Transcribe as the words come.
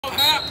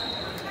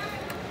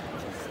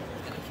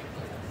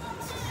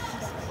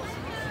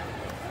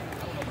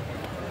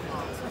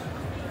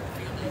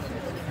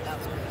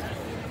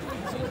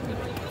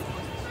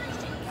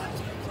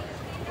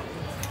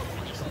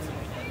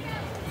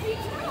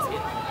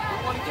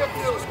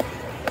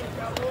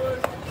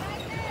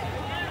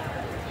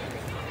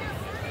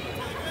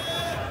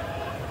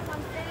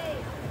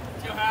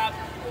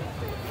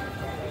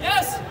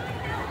Yes!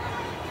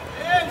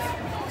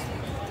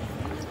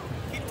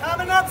 Keep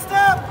timing that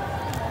step!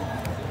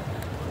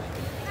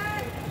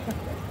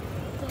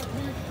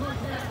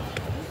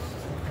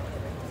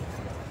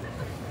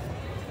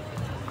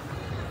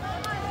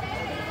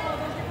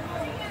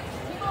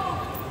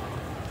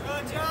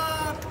 Good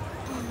job!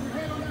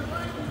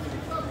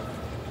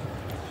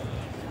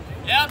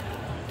 Yep,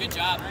 good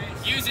job.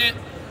 Use it.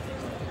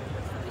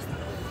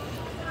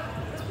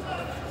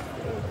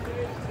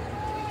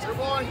 Good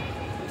boy.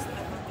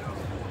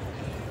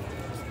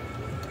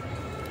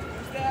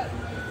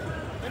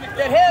 Get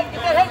that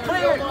head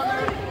clear. Get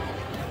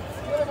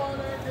him on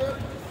there, good.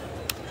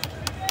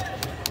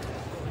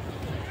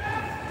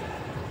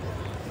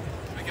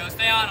 There we go,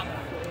 stay on him.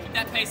 Keep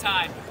that pace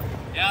high.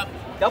 Yep.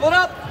 Double it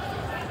up.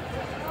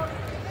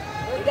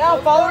 Lay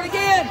down, follow it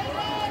again.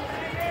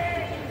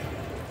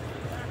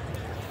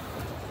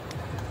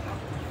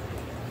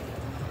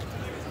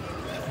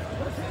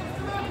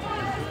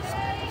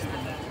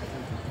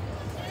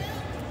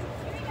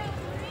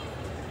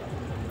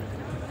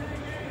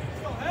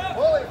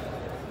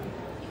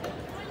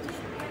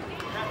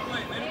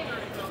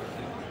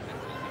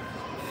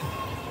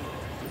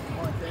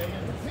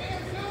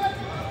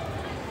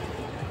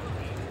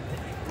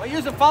 Well,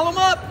 use him. Follow him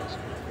up.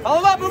 Follow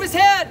him up. Move his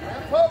head.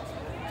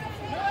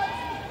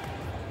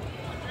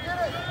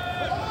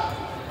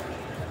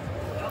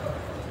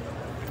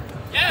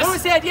 Yes! Move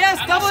his head. Yes.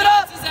 How Double many it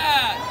up. shots is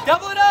that?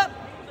 Double it up.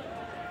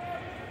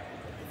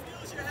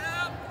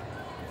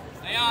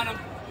 Stay on him.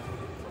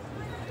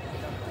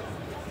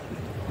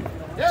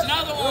 There's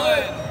another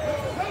one.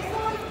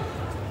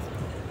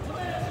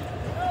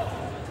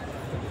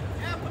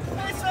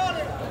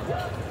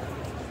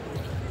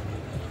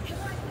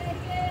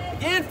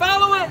 Again,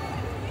 follow it.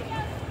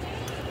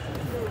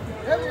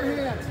 Have your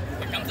hands.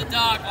 Here comes the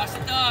dog. Watch the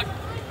dog.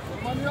 Put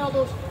them on your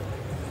elbows.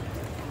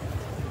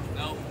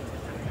 No.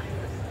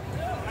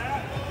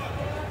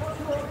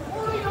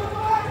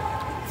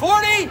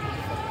 40.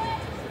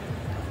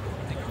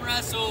 Take a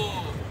wrestle.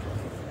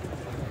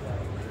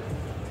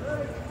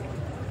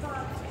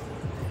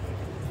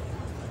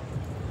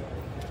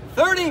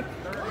 30.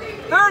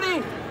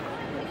 30.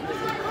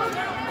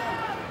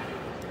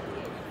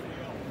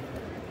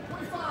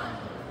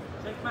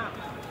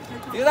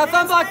 Do that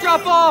thumb block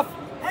drop off.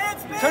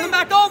 Turn them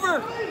back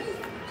over.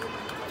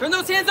 Turn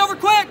those hands over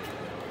quick.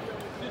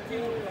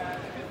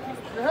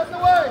 You're heading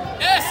away.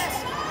 Yes!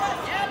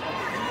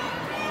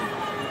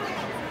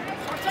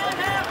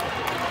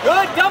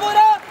 Good. Double it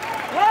up.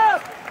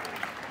 Yes.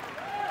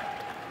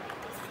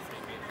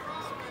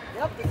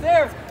 Yep, it's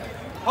there.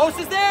 Post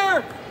is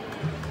there.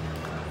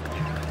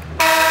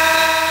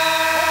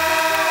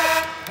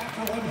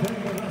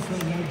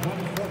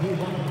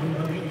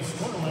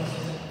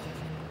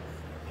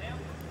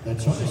 The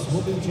choice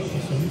will be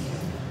Jamison.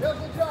 Good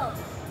job.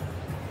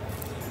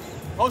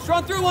 Post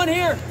run through one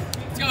here.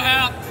 Let's go,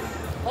 Hap.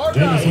 Hard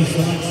Jamison drive.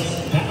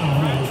 selects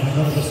down as we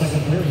go to the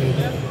second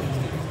period.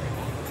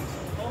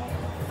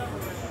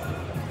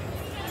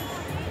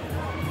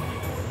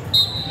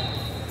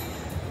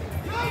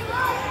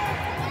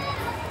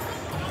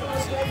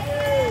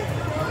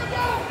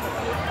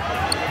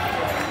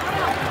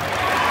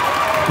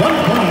 One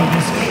point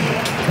escape.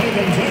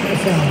 Tagen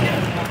Jamison.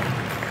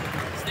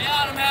 Stay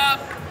on him, Hap.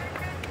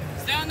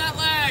 Stay on that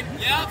leg.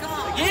 Yep. Come on.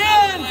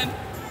 Again.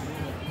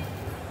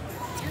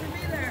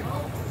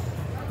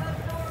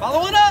 Follow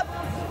one up.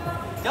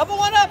 Double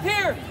one up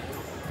here.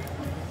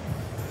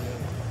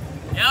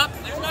 Yep,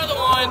 there's another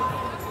one.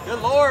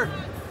 Good Lord.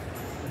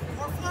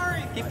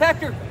 Keep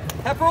Pepper.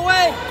 Pepper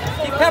away.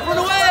 Keep peppering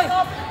away.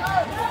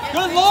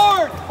 Good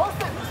Lord.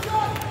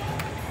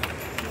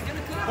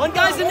 One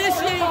guy's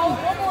initiating.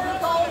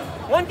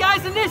 One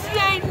guy's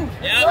initiating.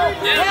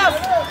 Yep. Yes.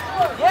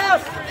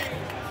 Yes.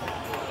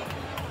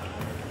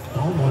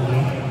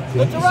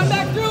 Let's run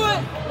back through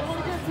it.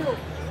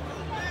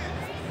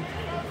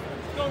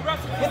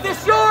 Get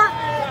this short.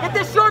 Get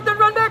this short, then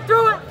run back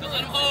through it. Don't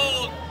let him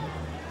hold.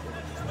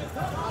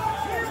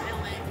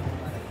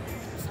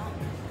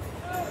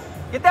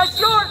 Get that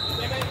short.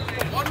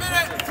 1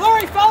 minute.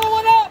 Flurry, follow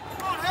one up.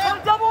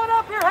 Come double one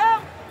up here,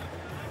 Hap.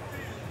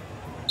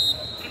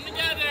 Put them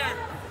together.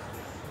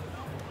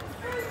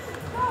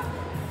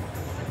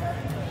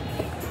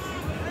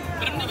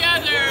 Put them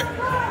together.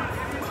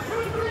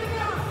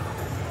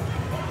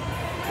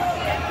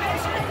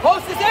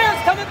 Post is there.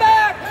 It's coming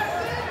back.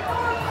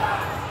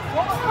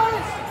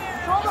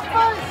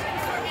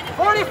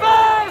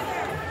 45.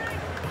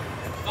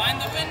 Find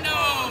the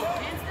window.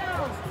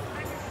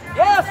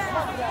 Yes.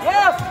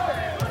 Yes.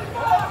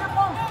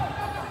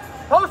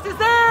 Post is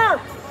there.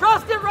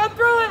 Trust it. Run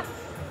through it.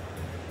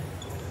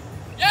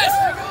 Yes.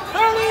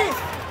 30.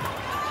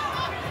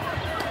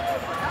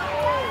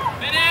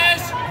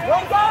 Finish.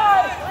 One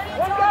guy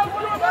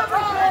doing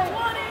everything.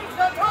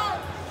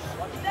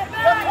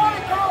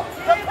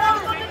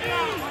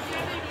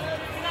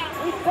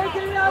 He's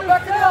taking it out of his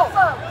go.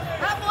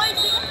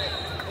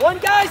 One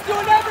guy's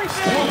doing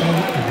everything.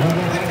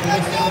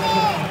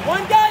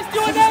 One guy's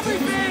doing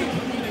everything.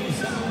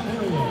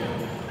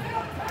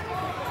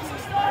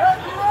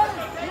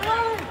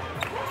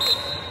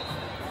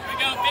 Here we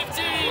go,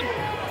 15.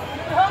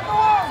 Help the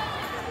way.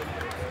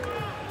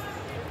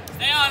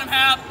 Stay on him,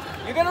 Hap.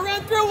 You're gonna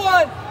run through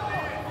one.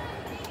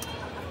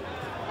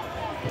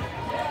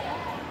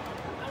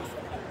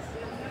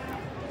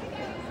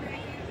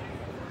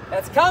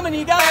 That's coming,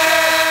 you got it.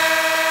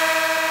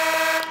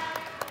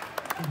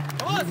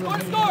 Come on, score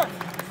to score.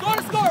 Score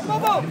to score,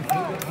 boom, boom.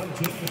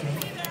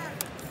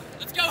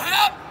 Let's go,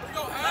 Hap. Let's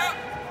go, Hap.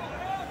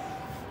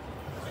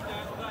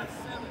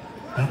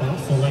 Happel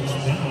selects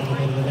now to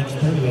go to the next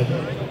period.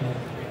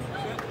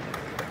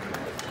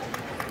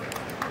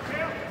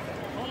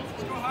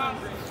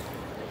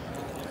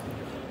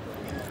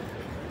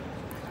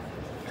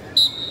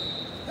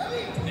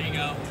 There you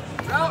go.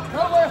 Out,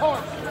 cut away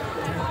hard.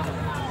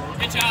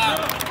 Good job.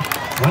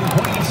 1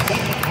 point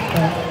spent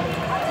Happel.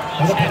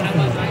 For the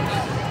Panthertrain.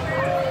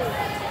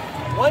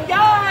 One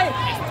guy.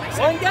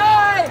 One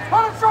guy.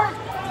 Panthertrain.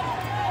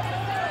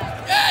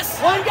 Yes.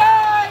 One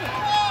guy.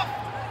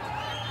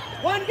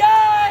 One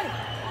guy.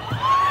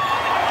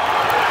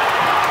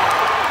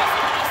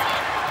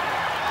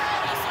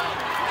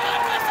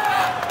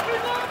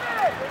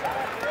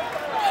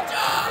 Good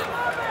job.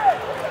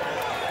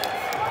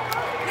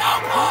 No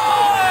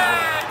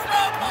points.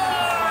 No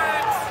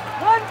points.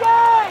 One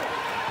guy.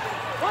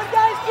 One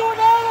guy's doing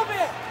all of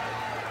it.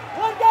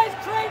 One guy's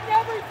trading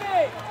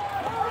everything.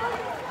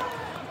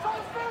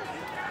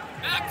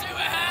 Back to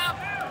it, Hap.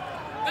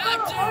 Back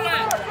to it.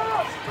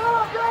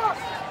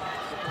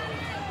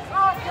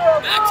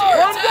 Back to your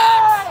One attacks.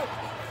 guy.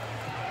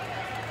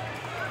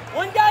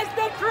 One guy's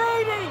been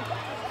trading.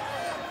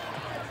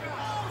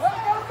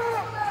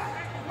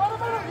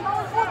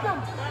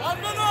 1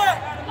 minute.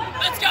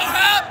 Let's go,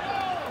 Hap.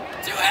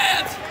 2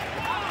 hands.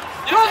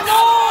 Good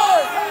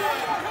Lord.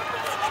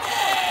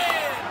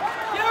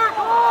 Derek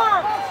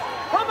Lord.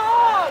 Come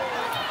on.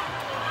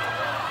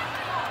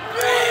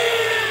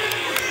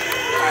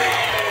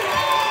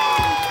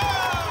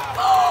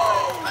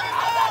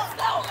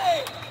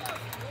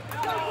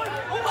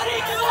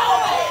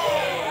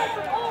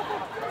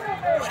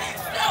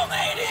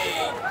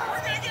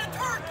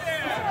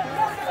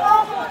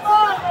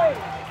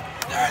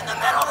 They're in the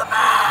middle of the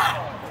mat!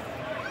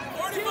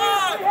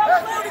 45!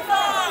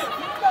 45!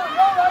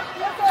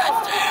 That's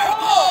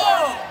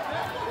terrible!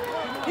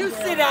 You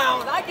sit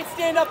down. I can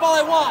stand up all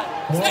I want.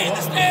 Stay in the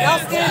I'll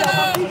stands! stand up.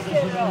 I'll keep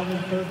standing up.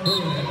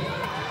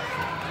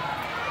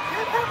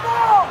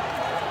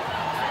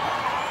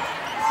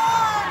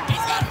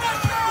 He's got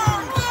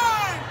pressure!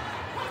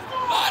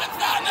 Bottom's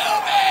not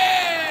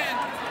moving!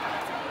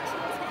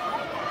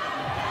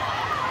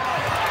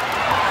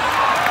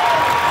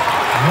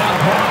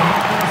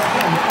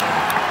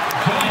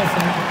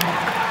 Jamison.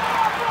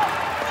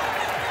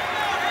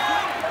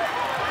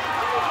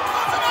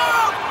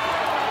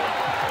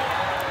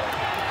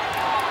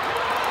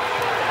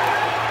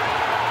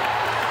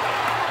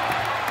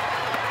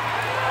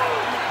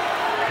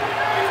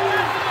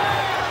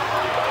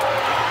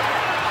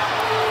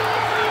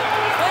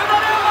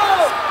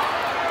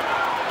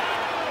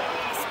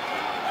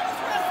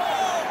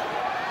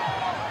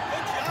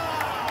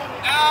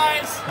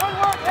 Nice! Good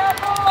work,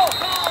 Happel.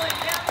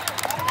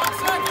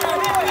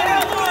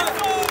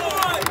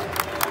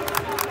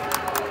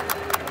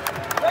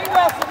 Hey,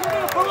 Russell, you're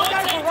going to fool a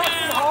guy for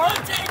rushing hard?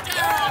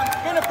 Takedown!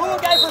 You're going to fool a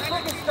guy for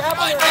freaking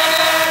strapping their